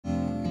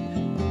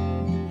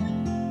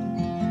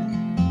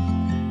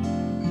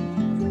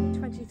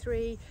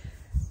free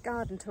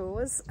garden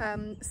tours.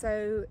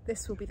 So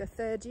this will be the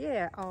third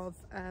year of,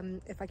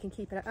 if I can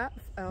keep it up,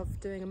 of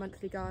doing a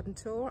monthly garden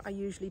tour. I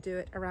usually do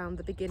it around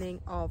the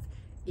beginning of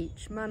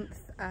each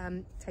month.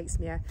 Takes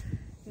me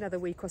another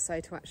week or so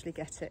to actually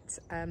get it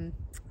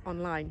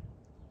online.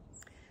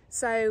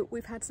 So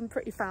we've had some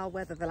pretty foul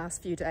weather the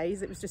last few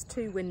days. It was just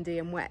too windy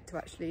and wet to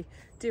actually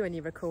do any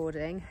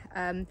recording.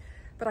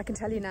 But I can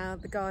tell you now,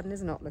 the garden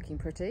is not looking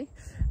pretty.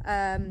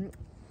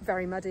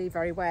 Very muddy,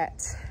 very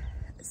wet.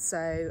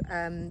 So,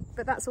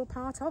 but that's all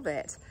part of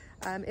it.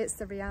 It's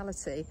the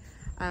reality.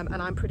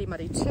 And I'm pretty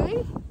muddy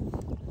too.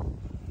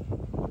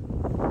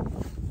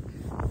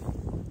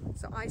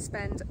 So I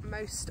spend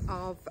most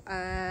of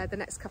the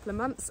next couple of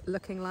months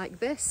looking like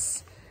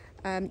this.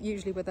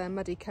 Usually with a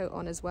muddy coat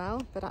on as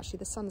well, but actually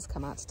the sun's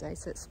come out today,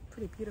 so it's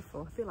pretty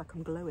beautiful. I feel like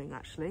I'm glowing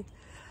actually.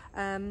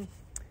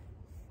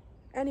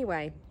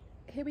 Anyway,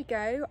 here we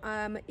go.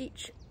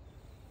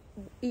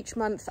 Each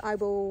month I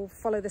will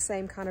follow the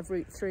same kind of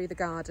route through the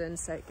garden,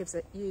 so it gives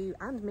you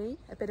and me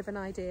a bit of an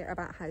idea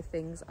about how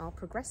things are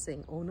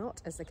progressing or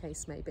not, as the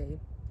case may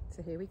be.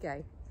 So here we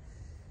go.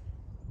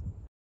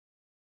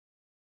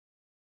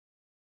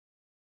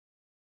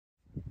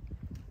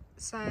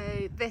 So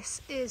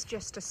this is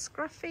just a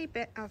scruffy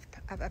bit of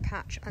a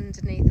patch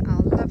underneath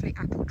our lovely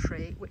apple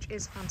tree, which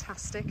is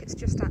fantastic. It's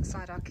just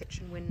outside our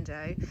kitchen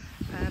window,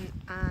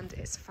 and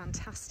it's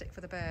fantastic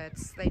for the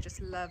birds. They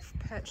just love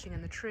perching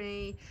in the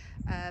tree.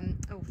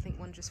 Oh, I think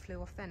one just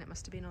flew off then. It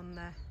must have been on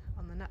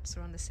the nuts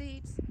or on the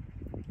seeds.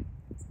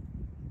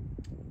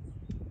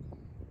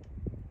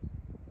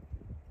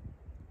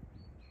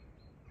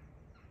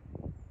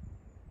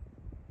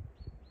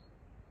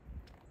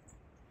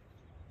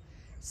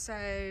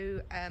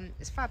 So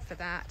it's fab for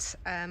that,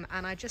 and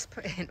I just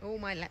put in all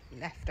my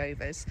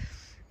leftovers.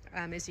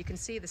 As you can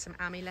see, there's some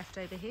ammi left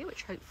over here,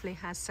 which hopefully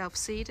has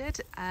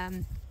self-seeded,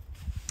 and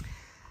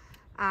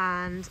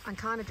I'm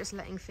kind of just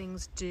letting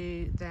things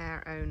do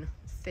their own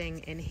thing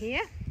in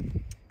here.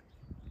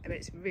 But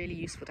it's really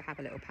useful to have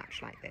a little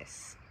patch like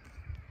this.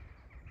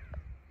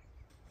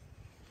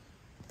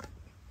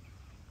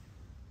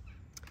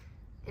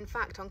 In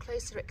fact, on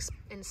closer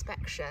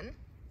inspection,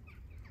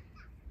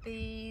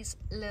 these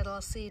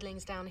little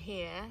seedlings down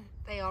here,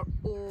 they are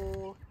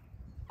all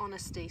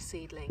honesty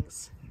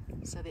seedlings.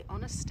 So the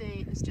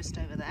honesty is just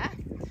over there,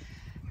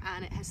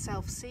 and it has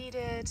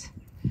self-seeded,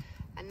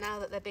 and now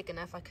that they're big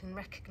enough, I can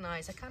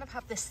recognise, I kind of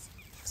have this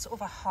sort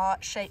of a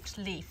heart-shaped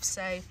leaf,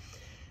 so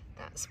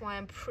that's why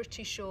I'm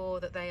pretty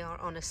sure that they are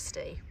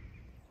honesty.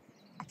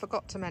 I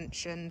forgot to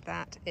mention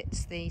that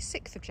it's the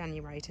 6th of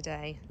January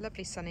today.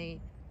 Lovely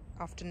sunny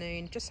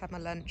afternoon, just had my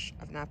lunch.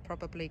 I've now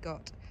probably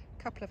got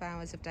couple of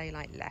hours of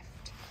daylight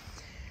left.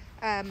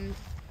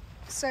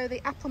 So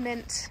the apple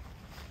mint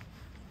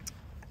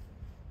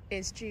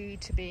is due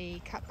to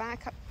be cut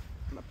back. I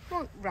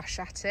won't rush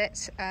at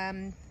it,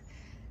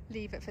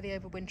 leave it for the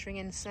overwintering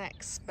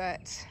insects,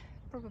 but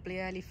probably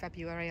early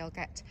February I'll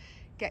get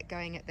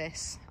going at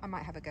this. I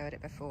might have a go at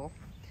it before.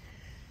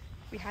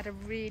 We had a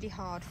really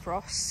hard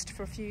frost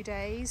for a few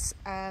days,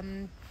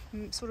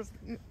 sort of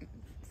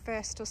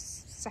first or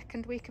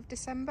second week of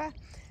December.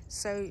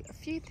 So a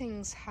few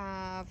things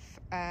have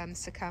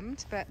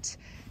succumbed, but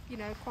you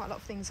know, quite a lot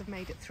of things have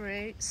made it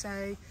through.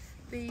 So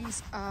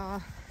these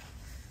are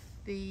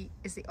the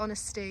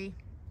honesty,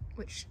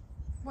 which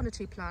one or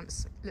two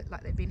plants look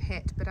like they've been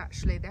hit, but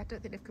actually I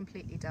don't think they've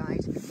completely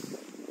died.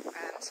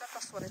 So I've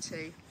lost one or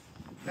two,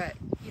 but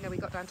you know, we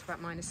got down to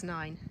about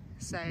 -9,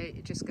 so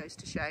it just goes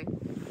to show.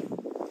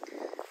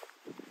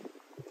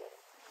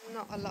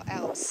 Not a lot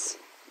else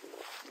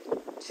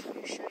to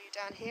show you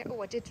down here.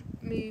 Oh, I did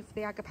move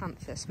the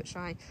agapanthus, which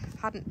I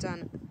hadn't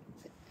done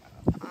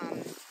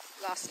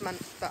last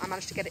month, but I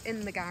managed to get it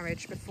in the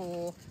garage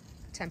before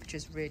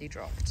temperatures really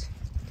dropped.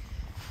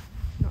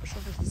 Not sure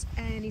if there's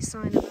any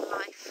sign of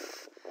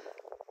life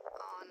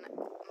on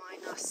my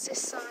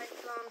narcissi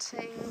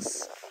plantings.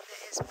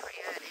 It is pretty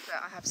early,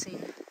 but I have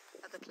seen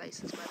other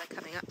places where they're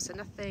coming up, so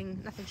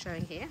nothing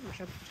showing here, which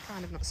I'm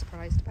kind of not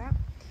surprised about.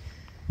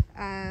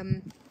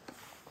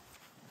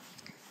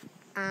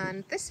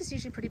 And this is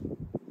usually pretty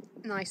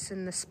nice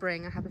in the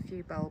spring. I have a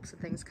few bulbs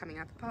and things coming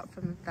up. Apart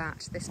from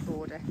that, this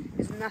border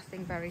is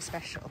nothing very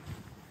special.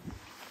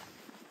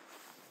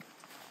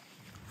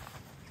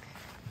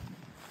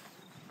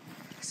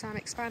 So I'm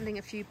expanding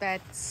a few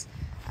beds,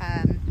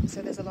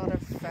 so there's a lot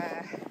of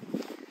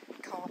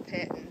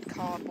carpet and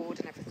cardboard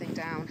and everything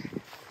down.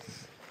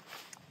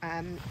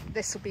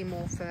 This will be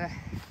more for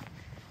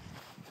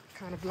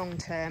kind of long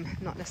term,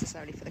 not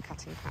necessarily for the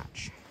cutting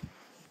patch.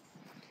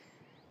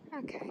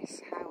 Okay,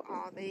 so how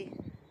are the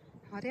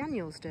hardy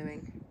annuals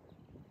doing?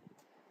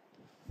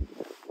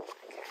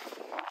 Okay.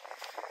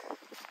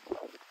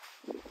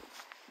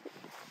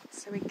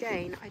 So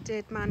again, I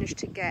did manage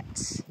to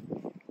get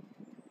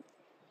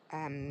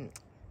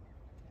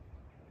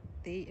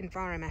the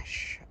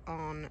Enviromesh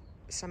on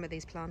some of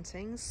these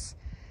plantings,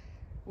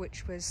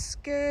 which was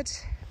good.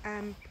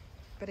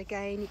 But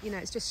again, you know,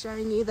 it's just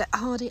showing you that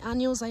hardy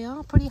annuals, they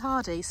are pretty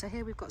hardy. So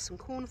here we've got some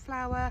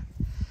cornflower.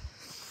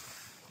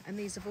 and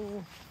these have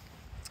all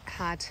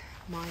had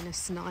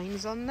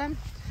 -9s on them.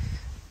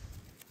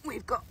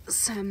 We've got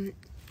some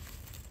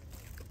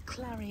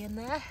clary in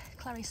there,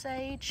 clary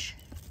sage.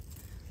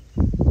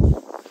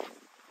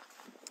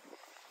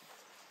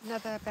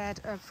 Another bed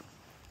of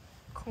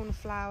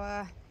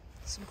cornflower,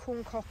 some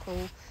corn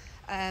cockle,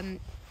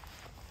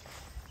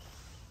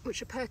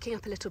 which are perking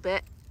up a little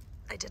bit.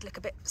 They did look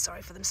a bit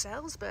sorry for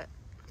themselves, but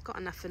I've got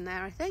enough in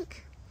there, I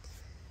think.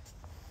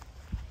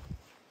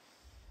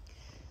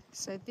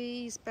 So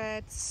these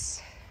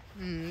beds,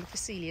 the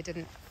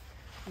Phacelia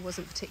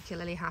wasn't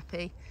particularly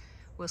happy.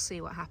 We'll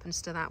see what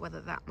happens to that,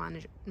 whether that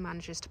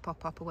manages to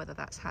pop up or whether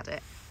that's had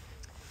it.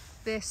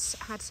 This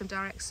had some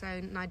direct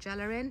sown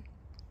nigella in,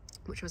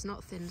 which was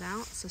not thinned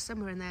out, so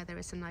somewhere in there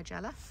is some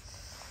nigella.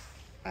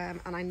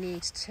 And I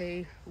need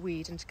to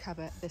weed and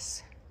cover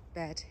this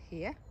bed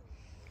here.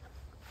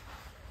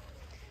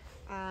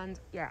 And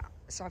yeah,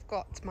 so I've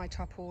got my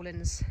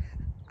tarpaulins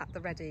at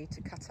the ready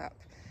to cut up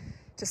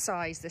to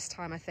size this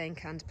time, I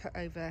think, and put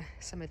over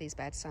some of these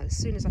beds. So as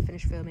soon as I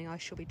finish filming, I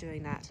shall be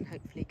doing that and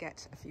hopefully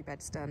get a few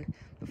beds done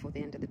before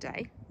the end of the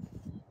day.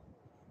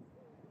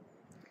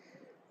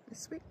 The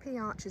sweet pea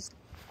arches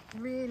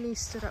really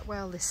stood up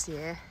well this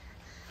year.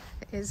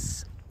 It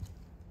is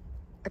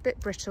a bit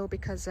brittle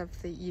because of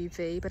the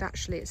UV, but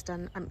actually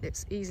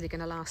it's easily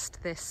going to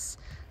last this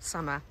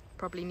summer.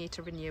 Probably need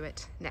to renew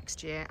it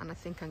next year, and I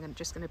think I'm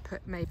just going to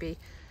put maybe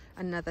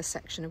another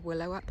section of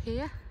willow up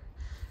here,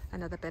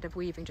 another bit of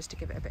weaving just to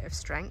give it a bit of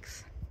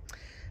strength.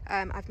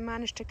 I've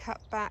managed to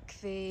cut back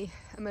the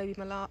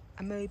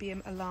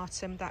Amoebium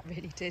alatum. That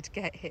really did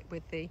get hit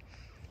with the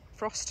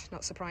frost,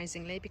 not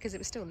surprisingly, because it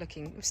was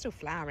still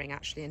flowering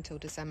actually until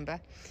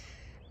December.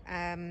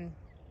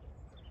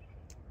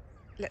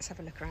 Let's have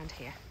a look around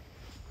here.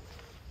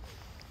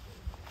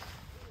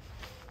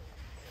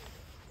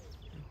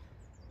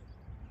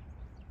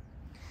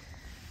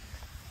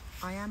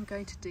 I am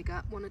going to dig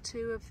up one or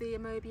two of the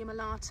Amoebium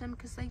alatum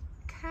because they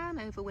can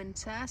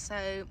overwinter,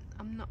 so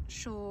I'm not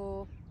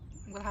sure.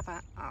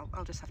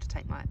 I'll just have to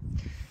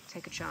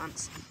take a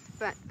chance.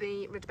 But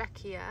the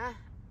Rudbeckia,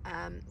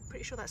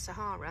 pretty sure that's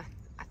Sahara.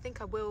 I think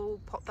I will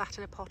pop that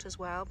in a pot as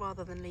well,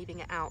 rather than leaving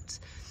it out,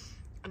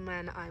 and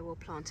then I will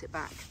plant it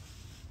back.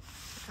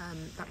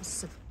 That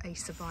was a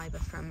survivor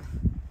from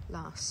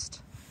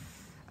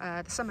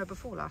the summer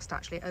before last,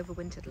 actually. It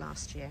overwintered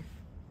last year.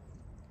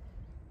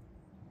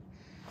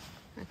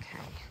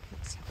 Okay,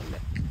 let's have a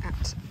look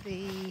at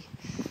the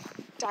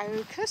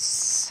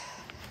Daucus.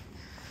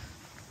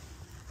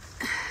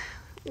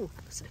 Oh,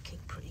 that's looking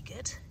pretty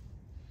good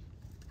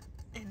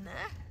in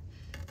there.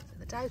 So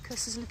the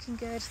Daucus is looking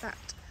good. That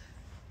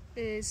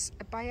is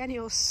a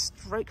biennial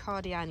stroke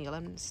hardiannual.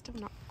 I'm still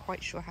not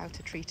quite sure how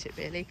to treat it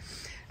really.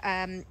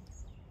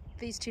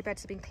 These two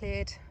beds have been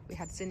cleared. We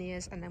had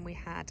zinnias and then we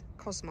had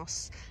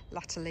cosmos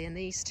latterly, and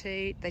these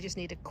two, they just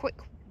need a quick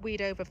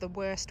weed over of the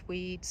worst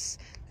weeds.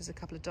 There's a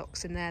couple of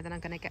docks in there, then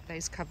I'm going to get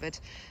those covered.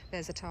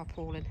 There's a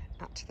tarpaulin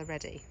at the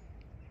ready.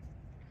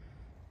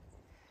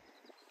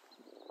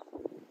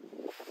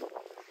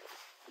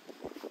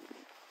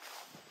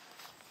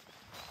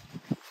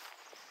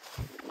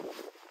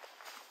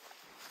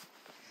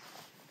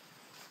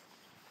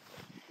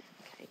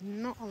 Okay,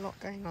 not a lot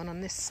going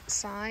on this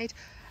side.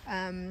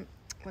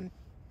 1,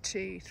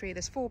 2, 3,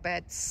 there's 4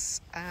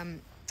 beds,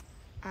 and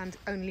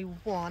only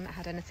one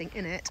had anything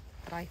in it,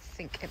 but I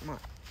think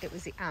it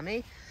was the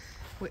Ami,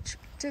 which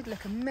did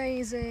look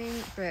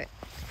amazing, but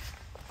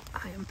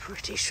I am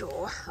pretty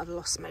sure I've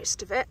lost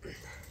most of it.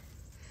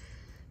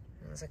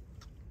 There's a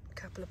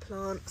couple of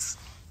plants.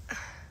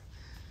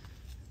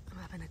 I'm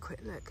having a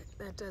quick look.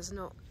 There does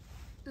not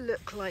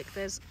look like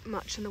there's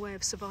much in the way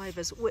of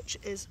survivors, which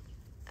is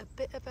a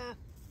bit of a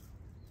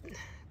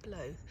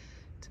blow,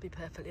 to be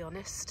perfectly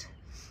honest.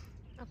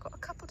 I've got a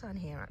couple down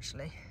here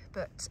actually,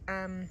 but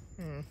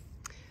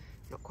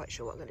not quite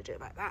sure what I'm going to do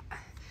about that,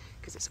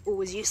 because it's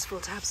always useful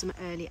to have some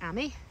early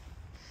Ami.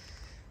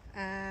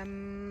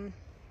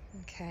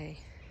 Okay,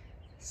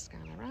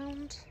 scan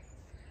around.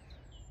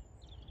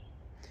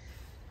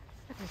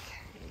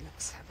 Okay,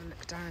 let's have a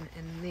look down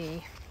in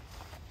the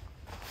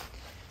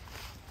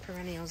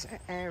perennials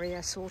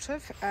area, sort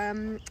of.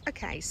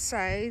 Okay,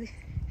 so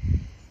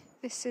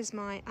this is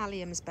my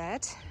alliums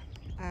bed,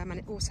 and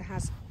it also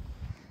has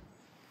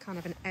kind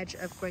of an edge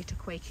of greater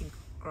quaking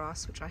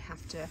grass, which I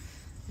have to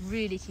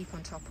really keep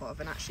on top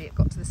of. And actually it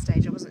got to the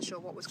stage I wasn't sure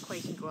what was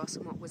quaking grass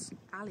and what was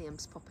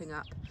alliums popping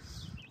up.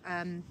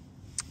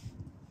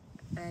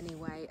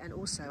 Anyway, and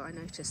also I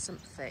noticed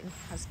something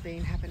has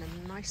been having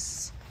a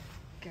nice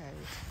go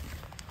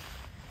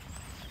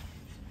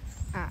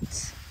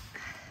at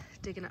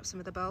digging up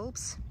some of the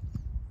bulbs.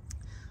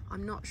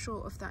 I'm not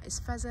sure if that is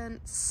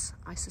pheasants.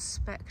 I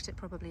suspect it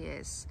probably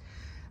is.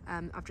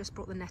 I've just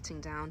brought the netting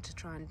down to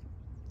try and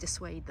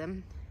dissuade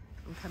them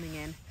from coming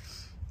in,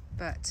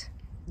 but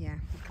yeah,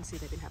 you can see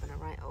they've been having a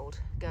right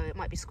old go. It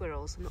might be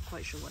squirrels, I'm not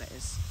quite sure what it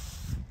is.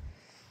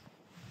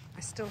 I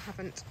still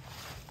haven't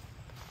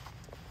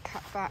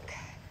cut back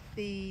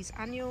these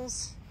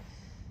annuals.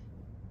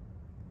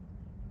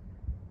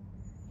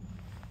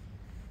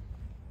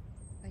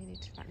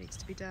 that needs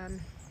to be done.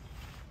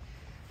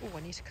 Oh,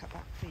 I need to cut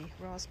back the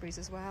raspberries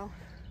as well.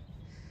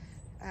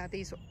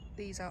 These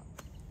are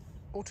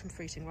autumn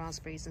fruiting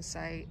raspberries, and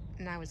so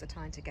now is the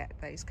time to get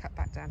those cut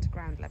back down to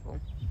ground level.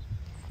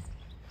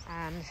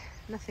 And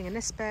nothing in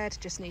this bed,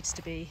 just needs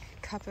to be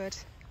covered.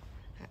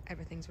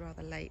 Everything's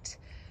rather late.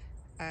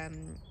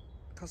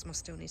 Cosmos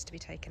still needs to be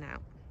taken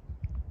out.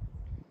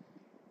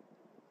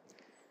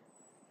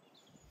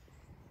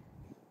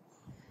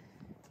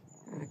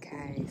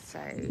 Okay, so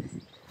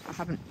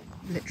I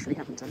literally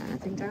haven't done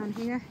anything down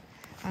here,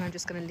 and I'm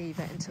just going to leave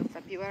it until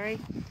February.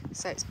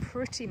 So it's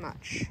pretty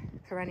much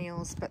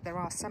perennials, but there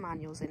are some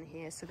annuals in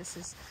here. So this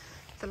is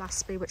the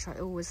blustery, which I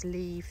always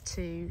leave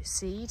to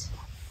seed.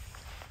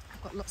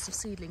 I've got lots of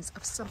seedlings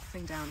of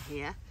something down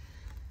here.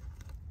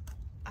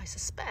 I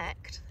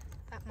suspect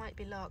that might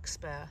be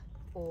larkspur,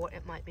 or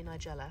it might be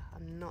nigella.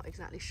 I'm not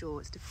exactly sure.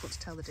 It's difficult to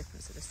tell the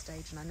difference at this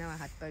stage, and I know I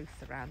had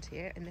both around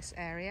here in this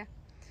area.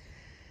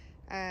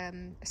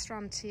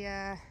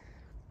 Astrantia,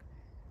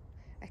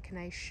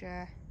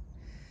 Echinacea,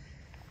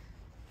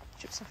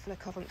 Gypsophila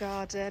Covent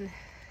Garden,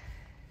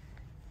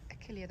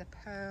 Achillea the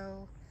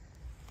Pearl.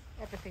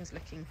 Everything's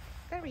looking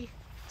very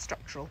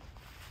structural.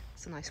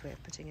 It's a nice way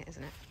of putting it,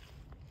 isn't it?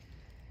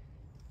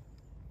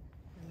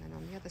 And then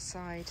on the other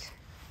side,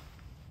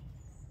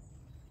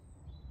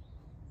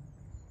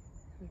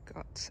 we've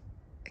got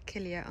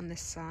Achillea on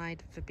this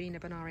side, Verbena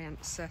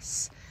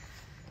bonariensis,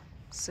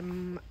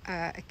 some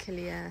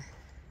Achillea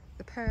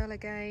the Pearl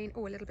again,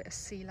 oh, a little bit of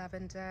sea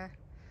lavender,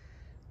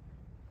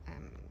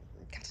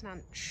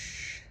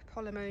 Catanach,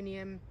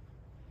 Polemonium.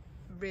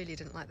 Really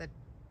didn't like the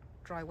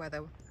dry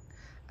weather,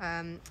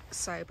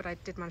 but I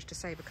did manage to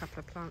save a couple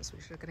of plants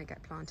which are going to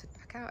get planted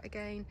back out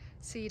again.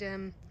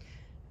 Sedum,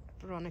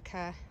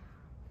 Veronica,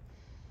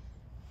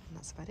 and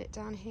that's about it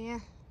down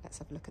here. Let's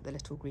have a look at the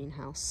little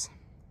greenhouse.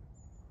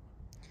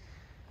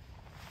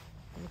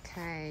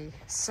 Okay,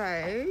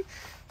 so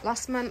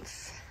last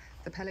month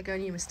the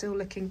pelargonium was still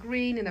looking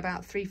green and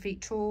about 3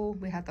 feet tall.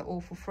 We had that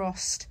awful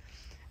frost,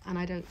 and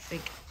I don't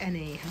think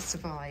any has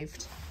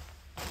survived.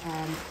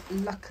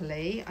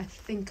 Luckily, I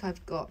think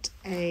I've got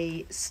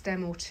a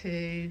stem or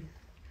two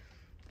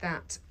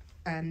that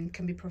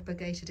can be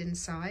propagated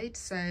inside,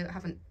 so I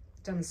haven't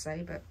done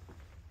so, but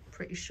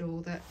pretty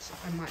sure that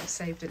I might have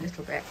saved a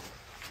little bit.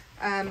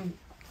 And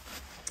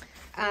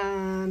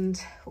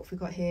what have we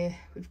got here?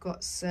 We've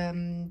got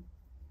some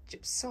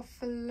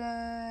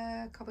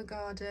Gypsophila Covent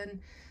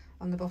Garden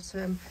on the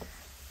bottom,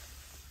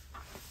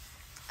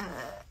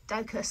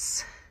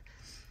 Daucus,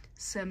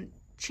 some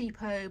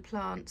cheapo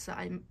plants that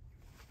I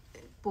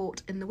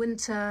bought in the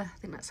winter. I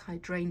think that's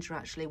hydrangea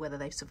actually. Whether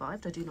they've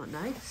survived, I do not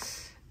know.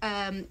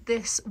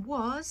 This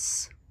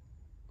was,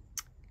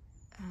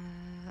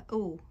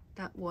 oh,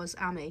 that was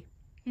Ami.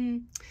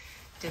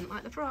 Didn't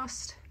like the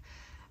frost.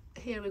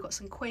 Here we've got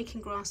some quaking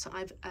grass that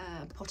I've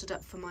potted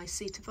up for my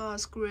Cedar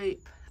Vase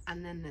group,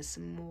 and then there's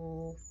some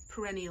more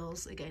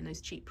perennials, again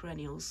those cheap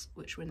perennials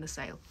which were in the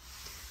sale.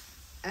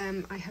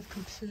 I have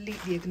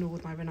completely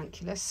ignored my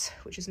ranunculus,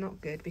 which is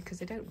not good because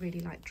they don't really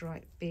like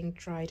being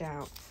dried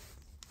out.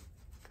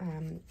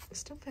 It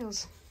still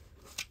feels,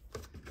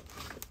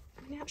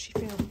 I mean, I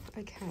actually feel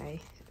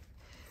okay,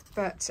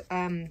 but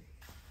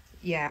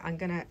yeah,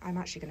 I'm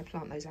actually gonna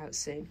plant those out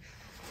soon.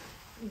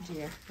 Oh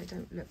dear, they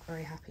don't look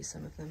very happy,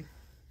 some of them,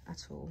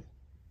 at all.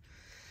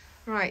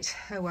 Right,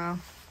 oh well,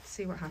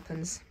 see what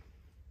happens.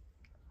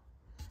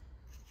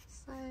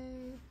 So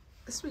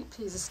the sweet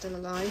peas are still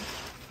alive.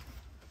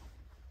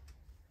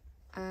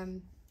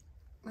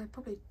 They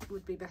probably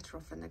would be better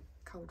off in the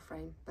cold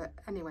frame, but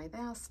anyway, they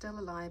are still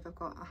alive. I've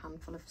got a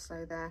handful of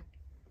so there.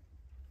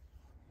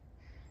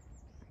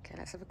 Okay,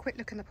 let's have a quick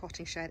look in the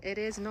potting shed. It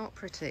is not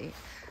pretty.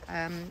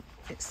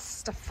 It's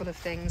stuffed full of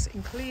things,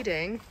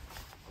 including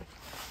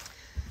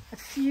a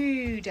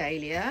few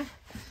dahlia,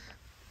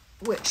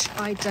 which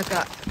I dug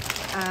up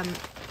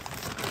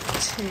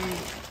to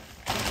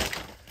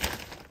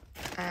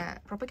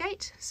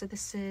propagate. So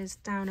this is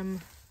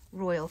Downham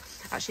Royal.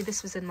 Actually,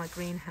 this was in my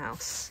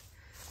greenhouse,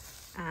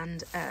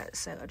 and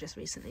so I just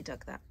recently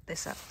dug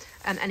this up.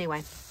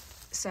 Anyway,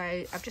 so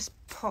I've just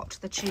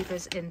popped the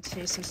tubers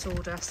into some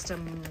sawdust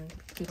and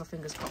keep our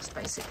fingers crossed,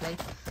 basically.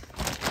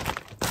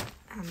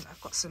 And I've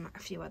got a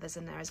few others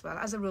in there as well.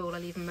 As a rule, I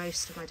leave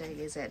most of my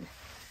dahlias in.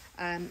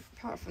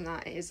 Apart from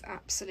that, it is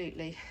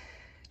absolutely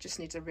just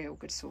needs a real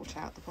good sort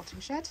out, the potting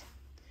shed.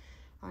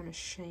 I'm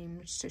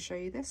ashamed to show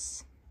you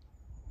this.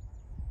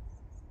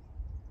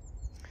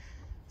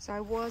 So I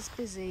was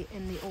busy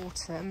in the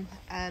autumn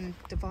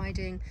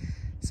dividing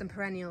some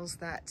perennials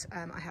that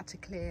I had to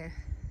clear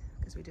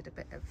because we did a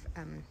bit of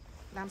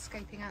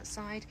landscaping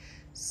outside.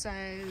 So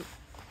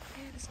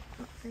yeah, there's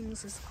a lot of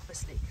things. There's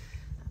obviously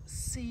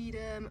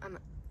sedum, and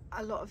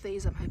a lot of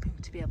these I'm hoping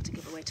to be able to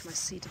give away to my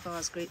Cedar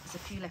Vase group. There's a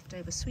few left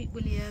over, Sweet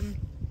William,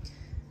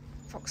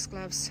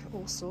 foxgloves,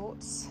 all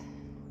sorts,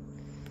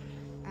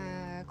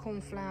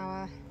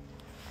 cornflower.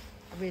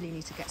 I really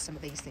need to get some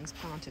of these things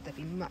planted. They'd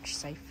be much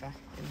safer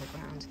in the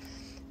ground.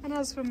 And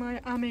as for my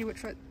Ami,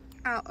 which are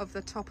out of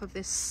the top of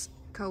this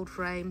cold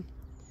frame,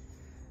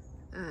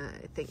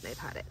 I think they've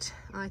had it.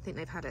 I think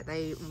they've had it.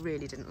 They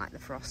really didn't like the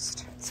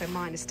frost. So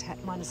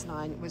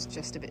 -9 was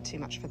just a bit too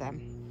much for them.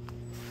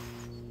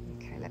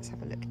 Okay, let's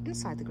have a look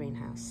inside the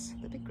greenhouse,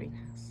 the big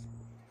greenhouse.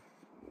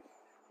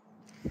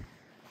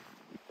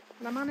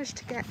 Well, I managed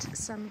to get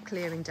some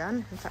clearing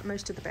done. In fact,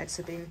 most of the beds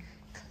have been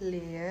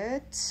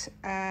cleared.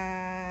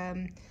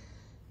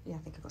 Yeah, I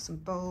think I've got some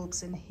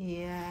bulbs in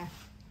here.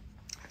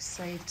 I've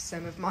saved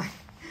some of my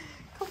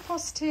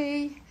compost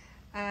tea.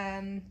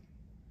 And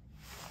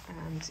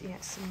yeah,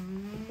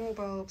 some more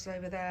bulbs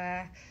over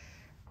there.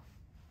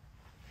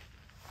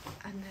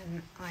 And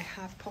then I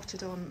have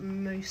potted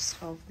on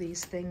most of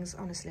these things.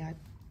 Honestly, I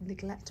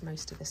neglect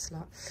most of this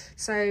lot.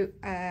 So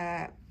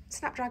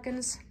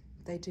snapdragons,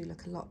 they do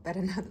look a lot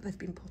better now that they've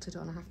been potted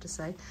on, I have to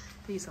say.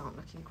 These aren't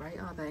looking great,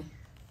 are they?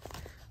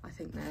 I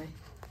think they're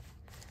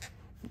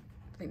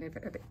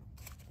a bit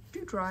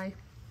too dry.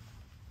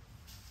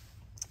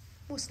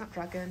 More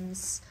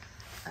snapdragons.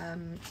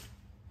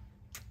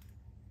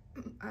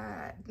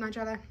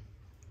 Nigella,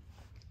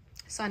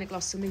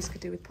 Cynoglossum, these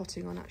could do with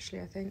potting on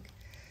actually, I think,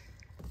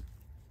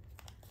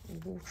 or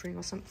watering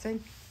or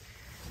something.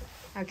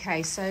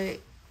 Okay, so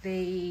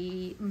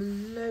the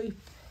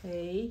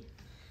Melope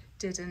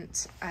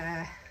didn't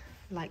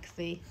like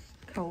the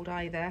cold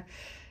either,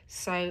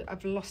 so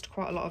I've lost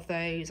quite a lot of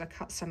those. I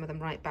cut some of them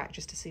right back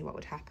just to see what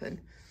would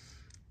happen.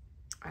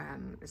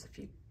 There's a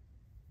few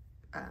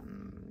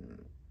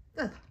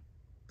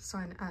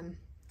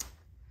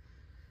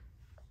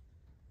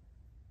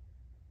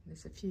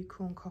there's a few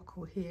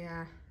corncockle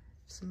here,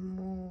 some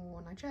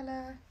more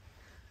Nigella.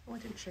 Oh, I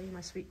didn't show you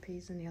my sweet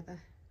peas in the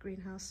other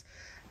greenhouse.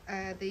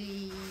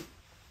 These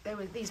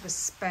were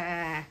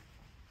spare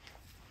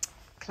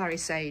clary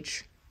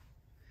sage,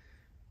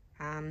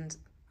 and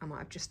I might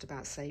have just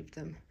about saved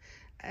them.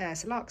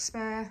 So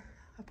larkspur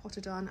I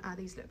potted on.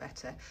 These look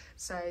better.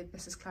 So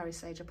this is clary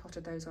sage. I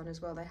potted those on as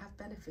well. They have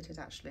benefited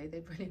actually.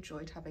 They've really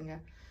enjoyed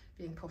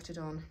being potted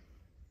on.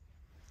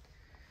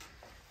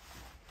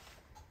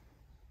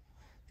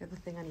 The other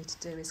thing I need to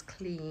do is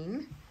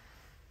clean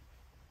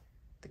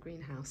the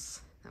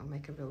greenhouse. That will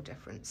make a real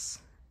difference.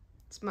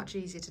 It's much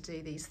easier to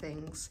do these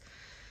things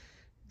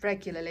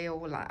regularly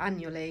or like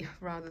annually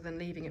rather than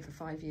leaving it for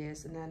 5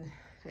 years and then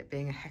it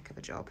being a heck of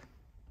a job.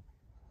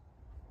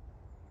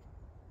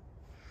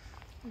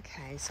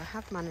 Okay, so I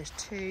have managed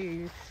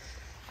to,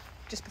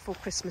 just before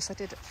Christmas, I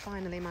did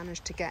finally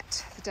manage to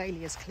get the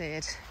dahlias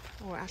cleared,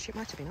 or actually it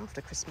might have been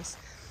after Christmas.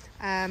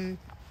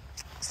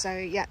 So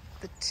yeah,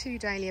 the 2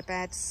 dahlia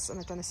beds, and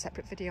I've done a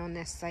separate video on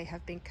this, they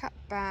have been cut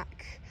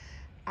back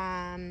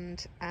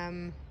and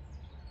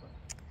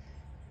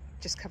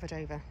just covered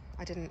over.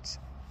 I didn't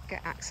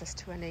get access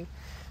to any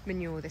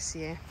manure this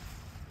year.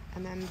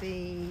 And then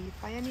the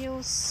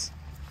biennials,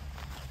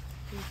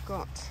 we've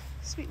got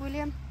Sweet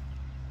William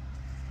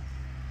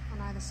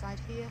on either side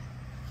here.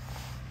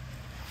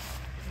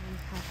 And we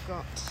have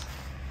got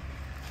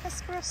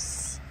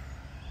Hesperus,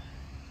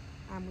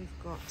 and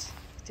we've got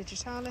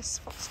Digitalis,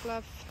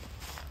 foxglove,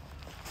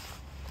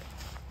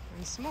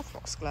 and some more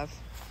foxglove.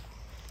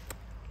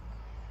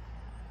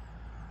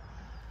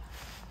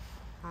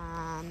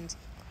 And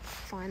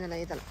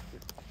finally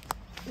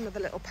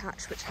another little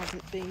patch which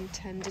hasn't been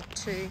tended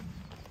to,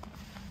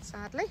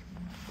 sadly.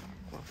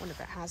 Well, one of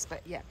it has,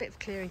 but yeah, a bit of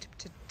clearing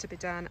to be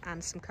done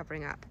and some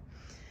covering up.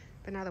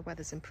 But now the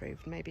weather's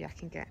improved, maybe I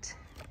can get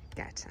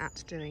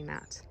at doing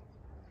that.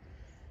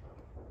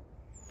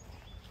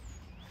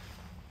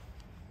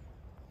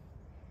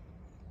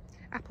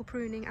 Apple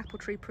pruning, apple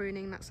tree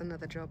pruning, that's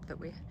another job that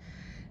we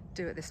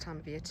do at this time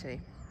of year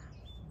too.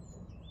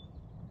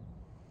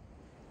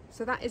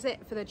 So that is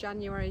it for the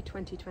January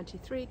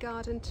 2023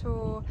 garden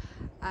tour,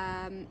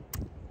 and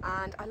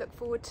I look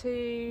forward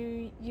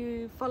to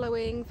you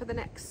following for the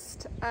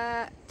next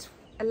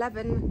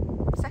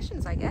 11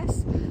 sessions, I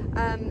guess,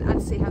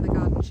 and see how the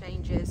garden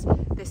changes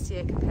this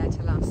year compared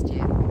to last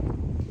year.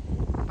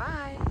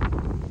 Bye!